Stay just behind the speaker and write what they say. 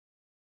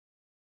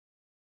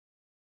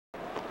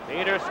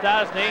Peter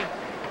Stastny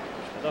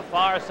to the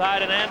far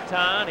side, and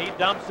Anton, he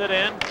dumps it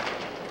in.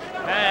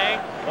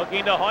 Pang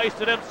looking to hoist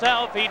it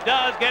himself. He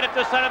does get it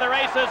to center. The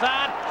race is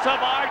on.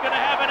 Savard going to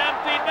have an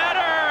empty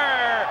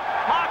netter.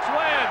 Hawks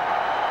win.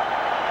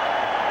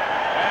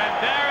 And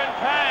Darren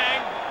Pang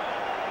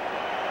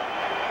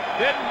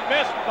didn't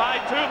miss by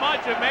too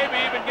much of maybe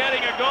even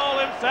getting a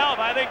goal himself.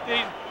 I think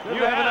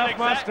you had enough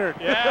mustard.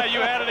 Yeah, you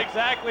had it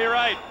exactly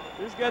right.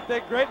 He's got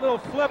that great little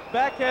flip,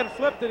 backhand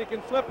flip that he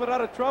can flip it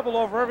out of trouble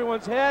over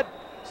everyone's head.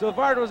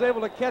 Savard was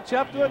able to catch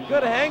up to it.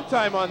 Good hang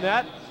time on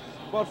that.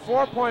 About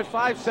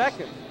 4.5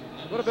 seconds.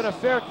 Would have been a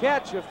fair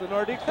catch if the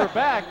Nordiques were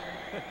back,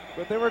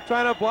 but they were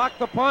trying to block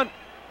the punt.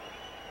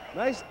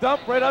 Nice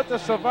dump right out to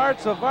Savard.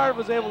 Savard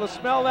was able to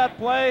smell that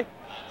play,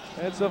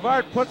 and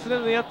Savard puts it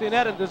into the empty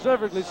net, and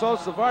deservedly so.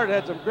 Savard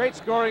had some great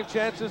scoring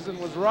chances and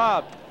was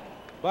robbed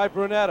by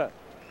Brunetta.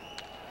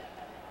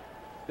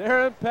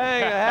 Darren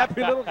Pang, a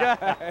happy little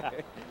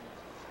guy.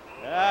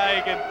 Yeah,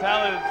 you can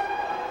tell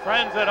his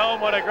friends at home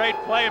what a great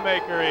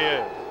playmaker he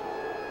is.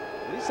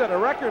 He set a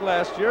record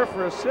last year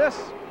for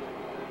assists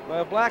by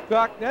a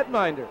Blackhawk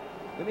netminder.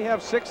 Didn't he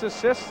have 6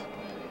 assists?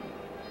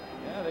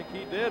 Yeah, I think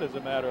he did, as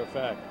a matter of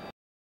fact.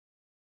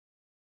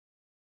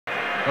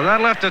 Well,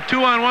 that left a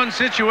 2-on-1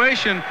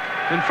 situation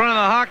in front of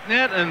the Hawk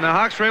net, and the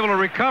Hawks were able to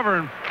recover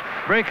and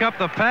break up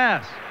the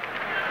pass.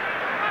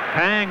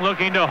 Pang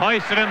looking to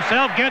hoist it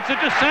himself, gets it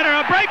to center,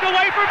 a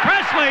breakaway for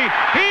Presley.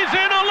 He's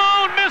in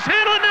alone,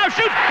 mishandled, now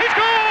shoots, he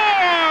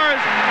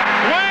scores!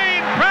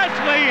 Wayne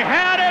Presley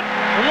had it,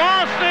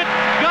 lost it,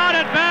 got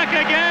it back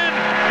again,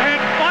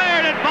 and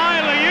fired it by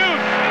Liut,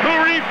 who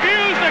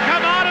refused to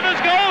come out of his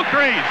goal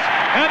crease.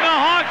 And the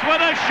Hawks with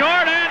a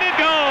short-handed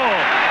goal,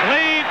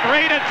 lead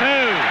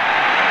 3-2.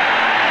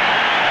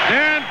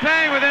 Darren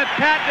Pang with that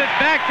patented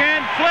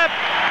backhand flip.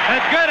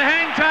 That good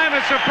hang time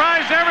has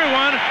surprised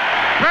everyone.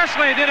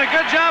 Presley did a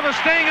good job of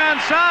staying on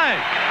side.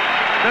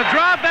 The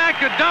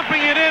drawback of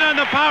dumping it in on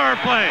the power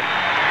play.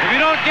 If you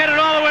don't get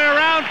it all the way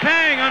around,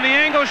 Pang on the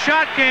angle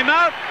shot came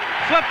out,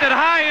 flipped it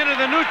high into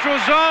the neutral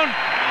zone.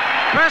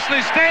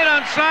 Presley stayed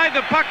on side.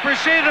 The puck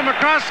preceded him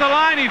across the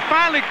line. He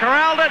finally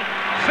corralled it.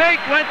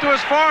 Faked, went to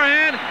his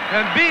forehand,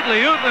 and beat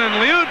Liut. And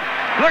Liut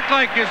looked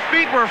like his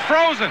feet were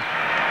frozen.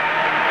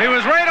 He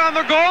was right on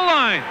the goal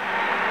line.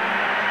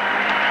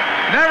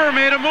 Never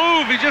made a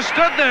move. He just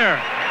stood there.